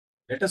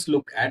Let us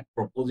look at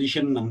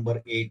proposition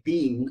number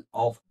 18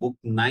 of book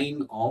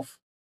 9 of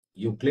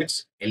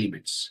Euclid's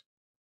Elements.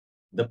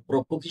 The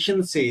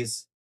proposition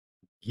says,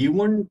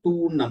 given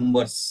two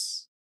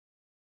numbers,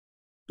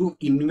 to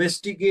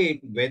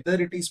investigate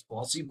whether it is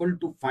possible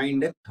to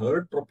find a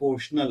third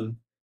proportional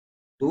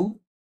to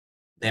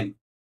them.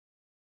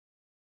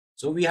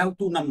 So we have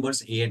two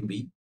numbers A and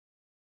B.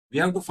 We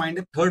have to find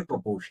a third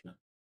proportional.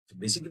 So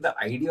basically the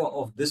idea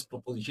of this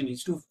proposition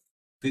is to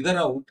figure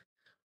out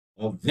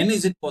when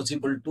is it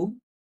possible to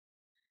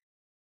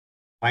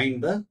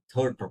find the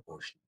third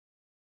proportion.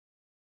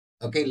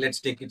 Okay, let's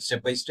take it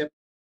step by step.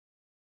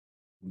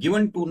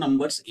 Given two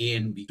numbers A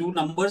and B, two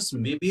numbers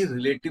may be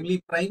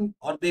relatively prime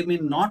or they may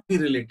not be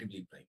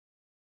relatively prime.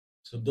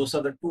 So those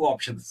are the two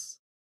options.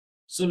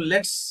 So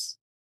let's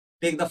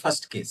take the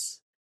first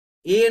case.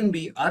 A and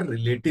B are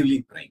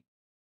relatively prime.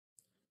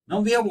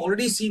 Now we have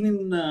already seen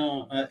in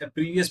a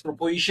previous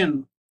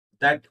proposition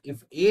that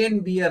if A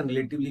and B are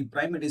relatively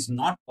prime, it is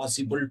not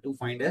possible to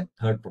find a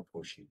third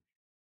proportion.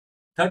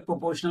 Third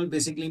proportional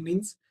basically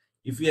means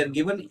if we are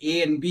given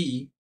A and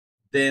B,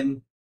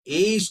 then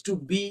A is to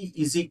B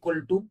is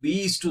equal to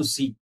B is to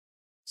C.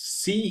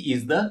 C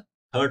is the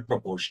third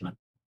proportional.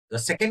 The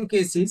second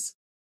case is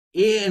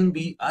A and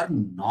B are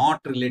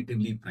not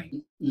relatively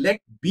prime.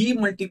 Let B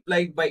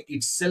multiplied by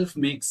itself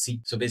make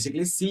C. So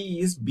basically C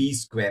is B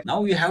square.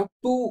 Now we have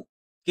two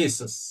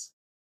cases.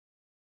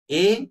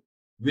 A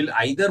will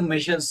either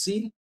measure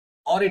C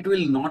or it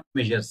will not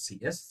measure C.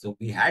 Yes. So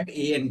we had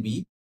A and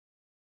B.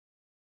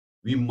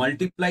 We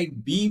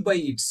multiplied B by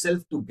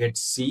itself to get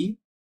C.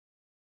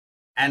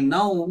 And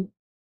now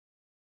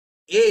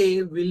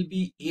A will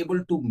be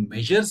able to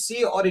measure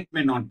C or it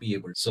may not be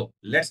able. So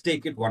let's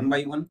take it one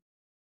by one.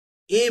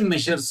 A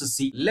measures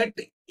C. Let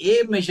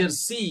A measure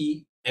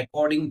C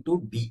according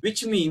to D,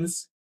 which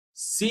means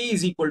C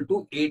is equal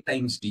to A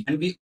times D. And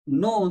we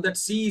know that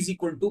C is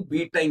equal to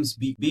B times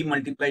B. B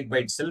multiplied by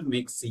itself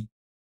makes C.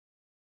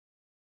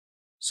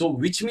 So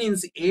which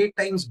means A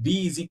times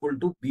B is equal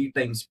to B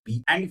times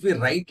B. And if we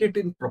write it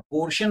in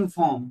proportion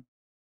form,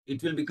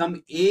 it will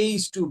become A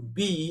is to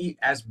B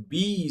as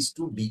B is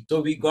to D.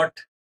 So we got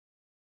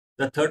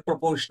the third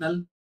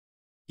proportional.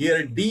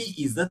 Here D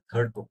is the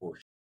third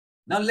proportion.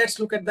 Now let's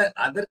look at the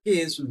other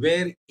case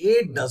where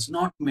A does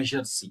not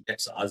measure C.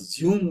 Let's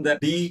assume that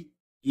D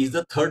is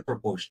the third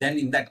proportion. Then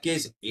in that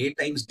case, A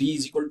times D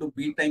is equal to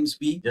B times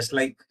B, just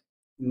like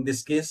in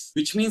this case,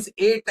 which means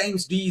A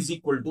times D is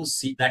equal to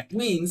C. That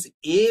means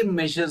A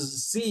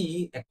measures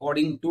C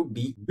according to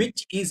D,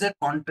 which is a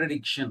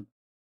contradiction.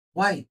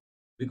 Why?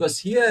 Because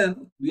here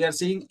we are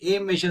saying A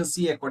measures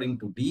C according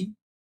to D,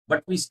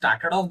 but we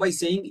started off by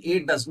saying A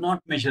does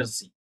not measure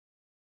C.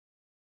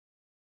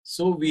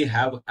 So we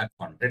have a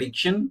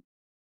contradiction.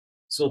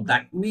 So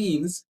that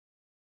means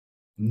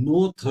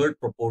no third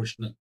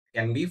proportional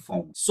can be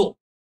found. So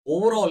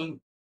overall,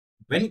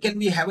 when can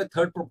we have a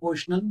third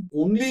proportional?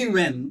 Only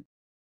when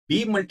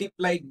B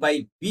multiplied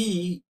by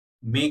B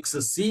makes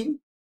a C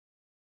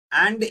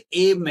and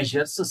A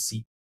measures a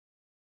C.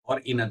 Or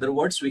in other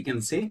words, we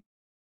can say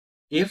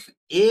if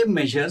A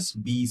measures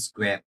B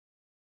square.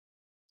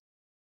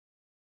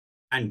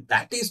 And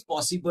that is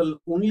possible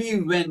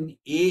only when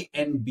A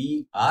and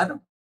B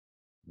are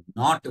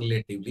not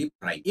relatively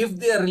prime. If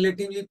they are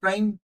relatively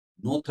prime,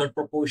 no third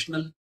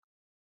proportional.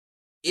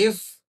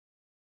 If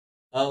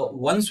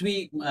once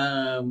we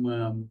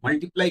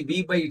multiply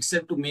B by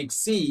itself to make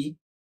C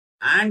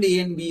and A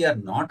and B are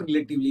not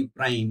relatively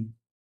prime,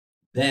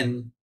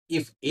 then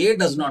if A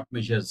does not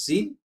measure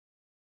C,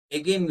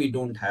 again we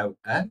don't have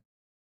a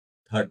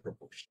third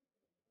proportion.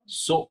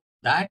 So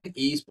that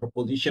is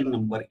proposition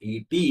number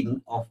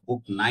 18 of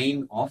book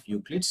 9 of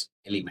Euclid's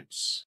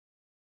Elements.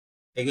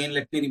 Again,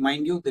 let me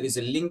remind you, there is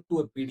a link to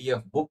a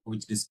PDF book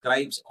which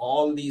describes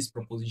all these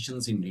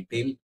propositions in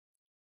detail.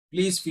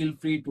 Please feel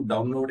free to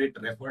download it,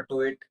 refer to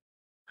it.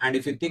 And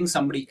if you think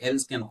somebody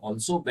else can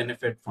also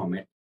benefit from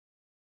it,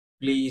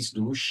 please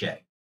do share.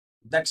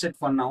 That's it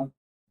for now.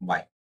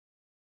 Bye.